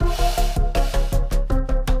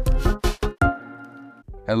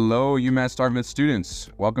Hello, UMass Dartmouth students.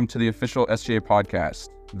 Welcome to the official SGA podcast.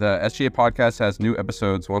 The SGA podcast has new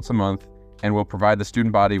episodes once a month and will provide the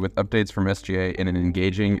student body with updates from SGA in an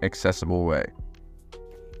engaging, accessible way.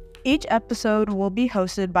 Each episode will be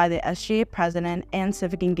hosted by the SGA President and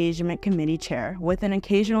Civic Engagement Committee Chair with an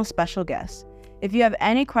occasional special guest. If you have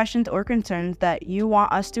any questions or concerns that you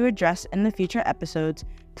want us to address in the future episodes,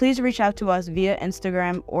 please reach out to us via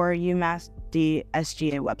Instagram or UMass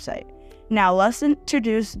SGA website. Now let's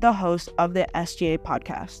introduce the host of the SGA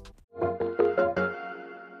podcast.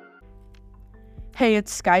 Hey,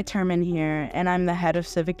 it's Sky Turman here, and I'm the head of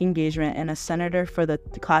Civic Engagement and a senator for the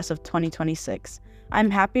class of 2026. I'm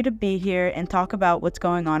happy to be here and talk about what's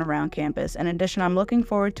going on around campus. In addition, I'm looking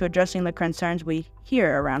forward to addressing the concerns we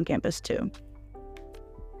hear around campus too.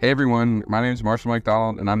 Hey everyone, my name is Marshall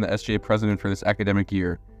McDonald and I'm the SGA president for this academic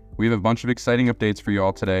year. We have a bunch of exciting updates for you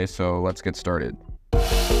all today, so let's get started.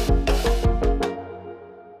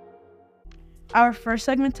 Our first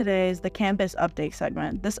segment today is the campus update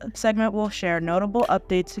segment. This segment will share notable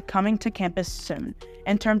updates coming to campus soon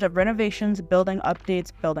in terms of renovations, building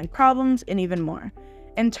updates, building problems, and even more.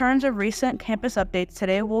 In terms of recent campus updates,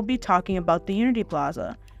 today we'll be talking about the Unity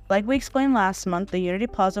Plaza. Like we explained last month, the Unity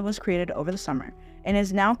Plaza was created over the summer and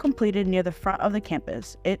is now completed near the front of the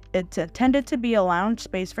campus. It's intended to be a lounge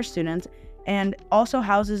space for students and also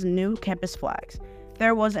houses new campus flags.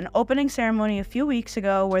 There was an opening ceremony a few weeks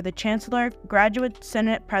ago where the Chancellor, Graduate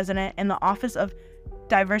Senate President, and the Office of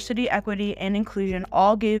Diversity, Equity, and Inclusion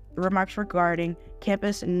all gave remarks regarding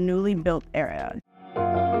campus' newly built area.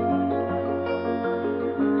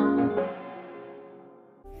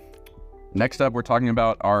 Next up, we're talking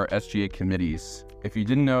about our SGA committees. If you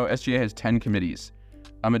didn't know, SGA has 10 committees.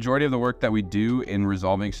 A majority of the work that we do in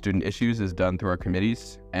resolving student issues is done through our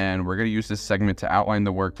committees, and we're going to use this segment to outline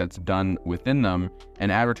the work that's done within them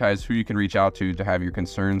and advertise who you can reach out to have your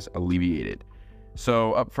concerns alleviated.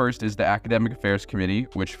 So up first is the Academic Affairs Committee,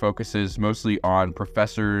 which focuses mostly on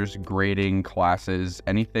professors, grading, classes,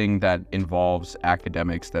 anything that involves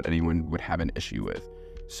academics that anyone would have an issue with.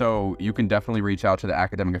 So you can definitely reach out to the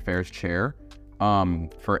Academic Affairs Chair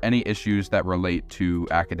for any issues that relate to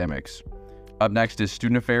academics. Up next is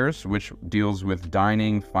Student Affairs, which deals with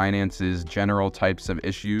dining, finances, general types of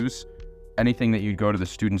issues, anything that you'd go to the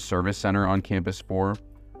Student Service Center on campus for,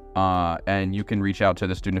 and you can reach out to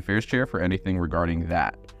the Student Affairs Chair for anything regarding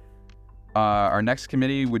that. Our next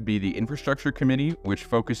committee would be the Infrastructure Committee, which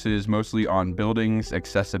focuses mostly on buildings,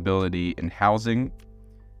 accessibility, and housing.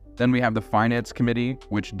 Then we have the Finance Committee,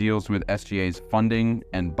 which deals with SGA's funding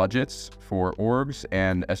and budgets for orgs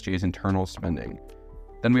and SGA's internal spending.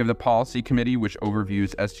 Then we have the Policy Committee, which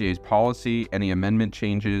overviews SGA's policy, any amendment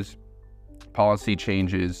changes, policy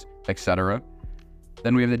changes, etc.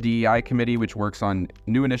 Then we have the DEI Committee, which works on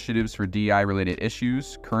new initiatives for DEI-related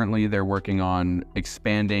issues. Currently, they're working on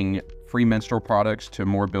expanding free menstrual products to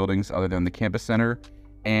more buildings other than the campus center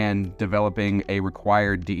and developing a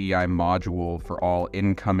required DEI module for all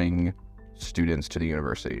incoming students to the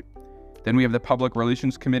university. Then we have the Public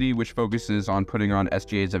Relations Committee, which focuses on putting on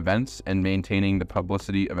SGA's events and maintaining the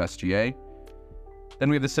publicity of SGA.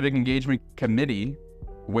 Then we have the Civic Engagement Committee,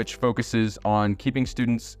 which focuses on keeping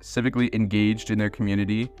students civically engaged in their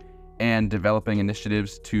community and developing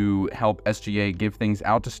initiatives to help SGA give things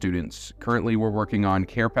out to students. Currently, we're working on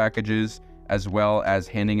care packages as well as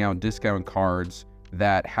handing out discount cards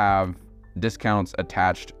that have discounts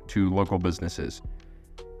attached to local businesses.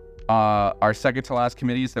 Our second to last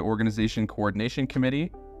committee is the Organization Coordination Committee,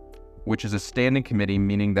 which is a standing committee,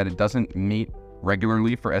 meaning that it doesn't meet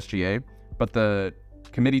regularly for SGA, but the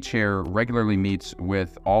committee chair regularly meets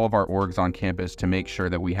with all of our orgs on campus to make sure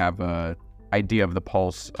that we have an idea of the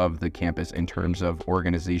pulse of the campus in terms of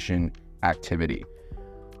organization activity.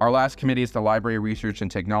 Our last committee is the Library Research and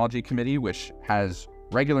Technology Committee, which has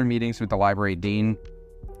regular meetings with the library dean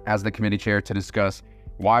as the committee chair to discuss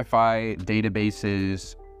Wi-Fi,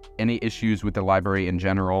 databases, any issues with the library in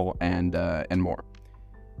general, and more.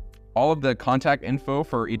 All of the contact info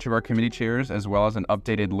for each of our committee chairs, as well as an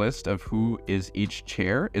updated list of who is each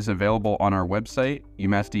chair, is available on our website,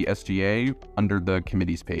 UMass SGA, under the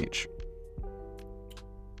committees page.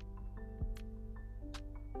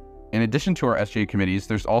 In addition to our SGA committees,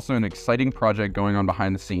 there's also an exciting project going on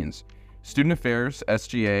behind the scenes. Student Affairs,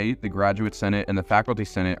 SGA, the Graduate Senate, and the Faculty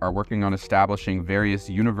Senate are working on establishing various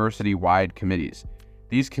university-wide committees.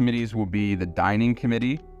 These committees will be the Dining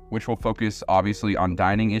Committee, which will focus obviously on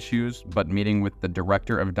dining issues, but meeting with the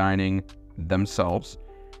Director of Dining themselves.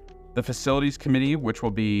 The Facilities Committee, which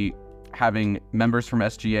will be having members from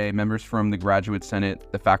SGA, members from the Graduate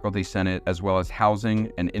Senate, the Faculty Senate, as well as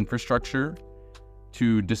Housing and Infrastructure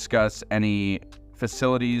to discuss any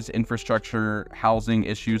facilities, infrastructure, housing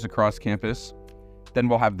issues across campus. Then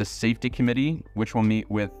we'll have the safety committee, which will meet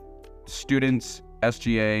with students,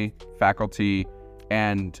 SGA, faculty,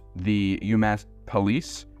 and the UMass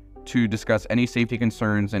police to discuss any safety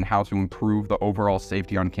concerns and how to improve the overall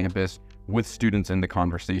safety on campus with students in the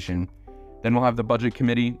conversation. Then we'll have the budget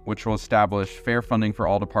committee, which will establish fair funding for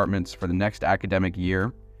all departments for the next academic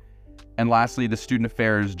year. And lastly, the student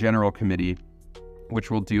affairs general committee, which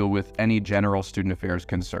will deal with any general student affairs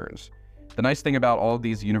concerns. The nice thing about all of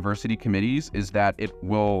these university committees is that it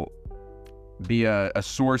will be a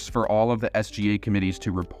source for all of the SGA committees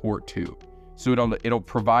to report to. So it'll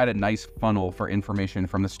provide a nice funnel for information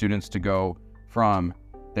from the students to go from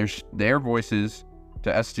their voices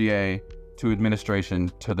to SGA to administration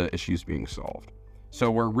to the issues being solved. So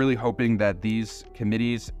we're really hoping that these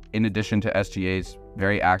committees, in addition to SGA's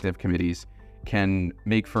very active committees, can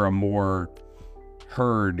make for a more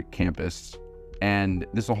heard campus. And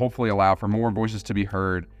this will hopefully allow for more voices to be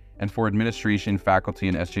heard and for administration, faculty,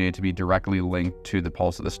 and SGA to be directly linked to the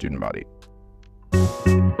pulse of the student body.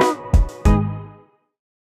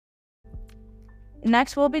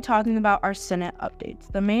 Next, we'll be talking about our Senate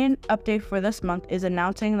updates. The main update for this month is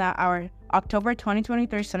announcing that our October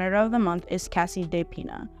 2023 Senator of the Month is Cassie De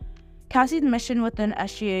Pina. Cassie's mission within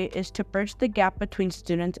SGA is to bridge the gap between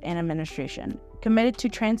students and administration. Committed to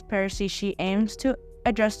transparency, she aims to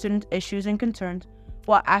address student issues and concerns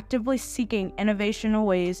while actively seeking innovative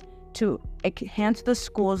ways to enhance the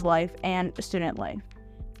school's life and student life.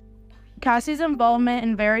 Cassie's involvement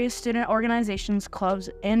in various student organizations, clubs,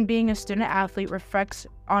 and being a student athlete reflects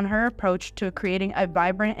on her approach to creating a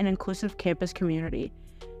vibrant and inclusive campus community.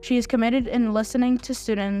 She is committed in listening to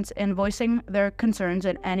students and voicing their concerns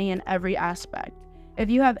in any and every aspect. If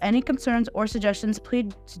you have any concerns or suggestions,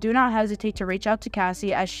 please do not hesitate to reach out to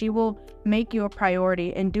Cassie, as she will make you a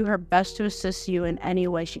priority and do her best to assist you in any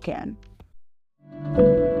way she can.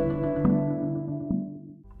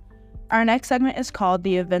 Our next segment is called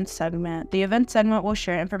the Events segment. The Events segment will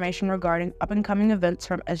share information regarding up-and-coming events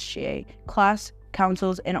from SGA, class,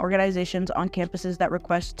 councils, and organizations on campuses that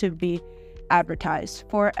request to be advertised.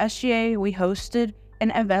 For SGA, we hosted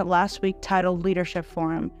an event last week titled Leadership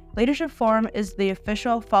Forum. Leadership Forum is the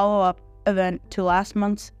official follow-up event to last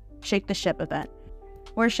month's Shake the Ship event.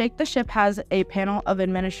 Where Shake the Ship has a panel of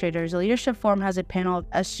administrators, Leadership Forum has a panel of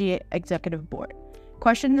SGA Executive Board.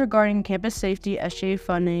 Questions regarding campus safety, SGA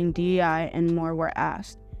funding, DEI, and more were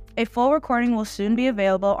asked. A full recording will soon be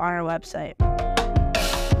available on our website.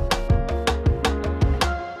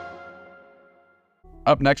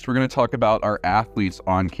 Up next, we're going to talk about our athletes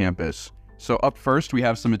on campus. So up first, we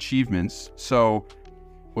have some achievements. So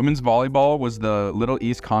women's volleyball was the Little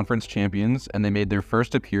East Conference champions, and they made their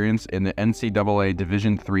first appearance in the NCAA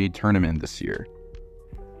Division III tournament this year.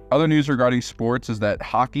 Other news regarding sports is that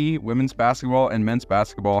hockey, women's basketball, and men's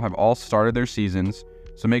basketball have all started their seasons,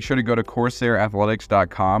 so make sure to go to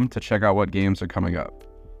Corsairathletics.com to check out what games are coming up.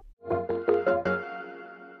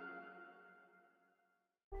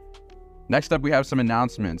 Next up, we have some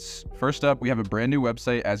announcements. First up, we have a brand new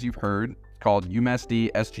website, as you've heard, called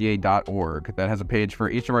umsdsga.org that has a page for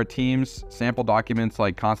each of our teams, sample documents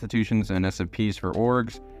like constitutions and SFPs for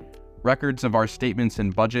orgs, records of our statements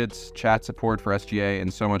and budgets, chat support for SGA,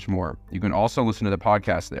 and so much more. You can also listen to the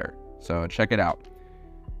podcast there, so check it out.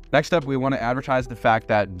 Next up, we want to advertise the fact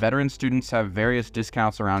that veteran students have various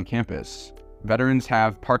discounts around campus. Veterans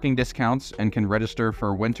have parking discounts and can register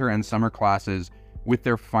for winter and summer classes with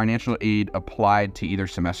their financial aid applied to either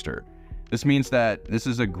semester. This means that this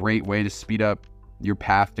is a great way to speed up your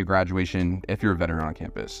path to graduation if you're a veteran on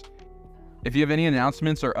campus. If you have any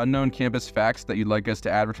announcements or unknown campus facts that you'd like us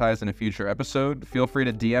to advertise in a future episode, feel free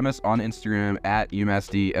to DM us on Instagram at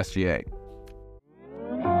UMassDSGA.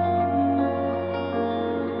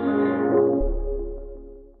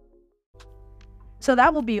 So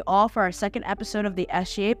that will be all for our second episode of the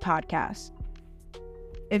SGA podcast.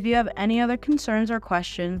 If you have any other concerns or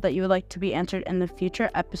questions that you would like to be answered in the future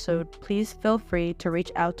episode, please feel free to reach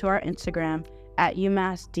out to our Instagram at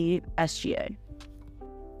UMassDSGA.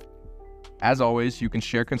 As always, you can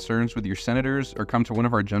share concerns with your senators or come to one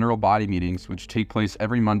of our general body meetings, which take place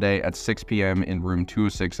every Monday at 6 p.m. in room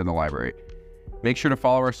 206 in the library. Make sure to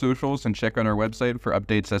follow our socials and check on our website for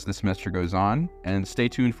updates as the semester goes on, and stay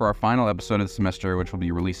tuned for our final episode of the semester, which will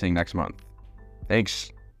be releasing next month.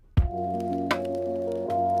 Thanks.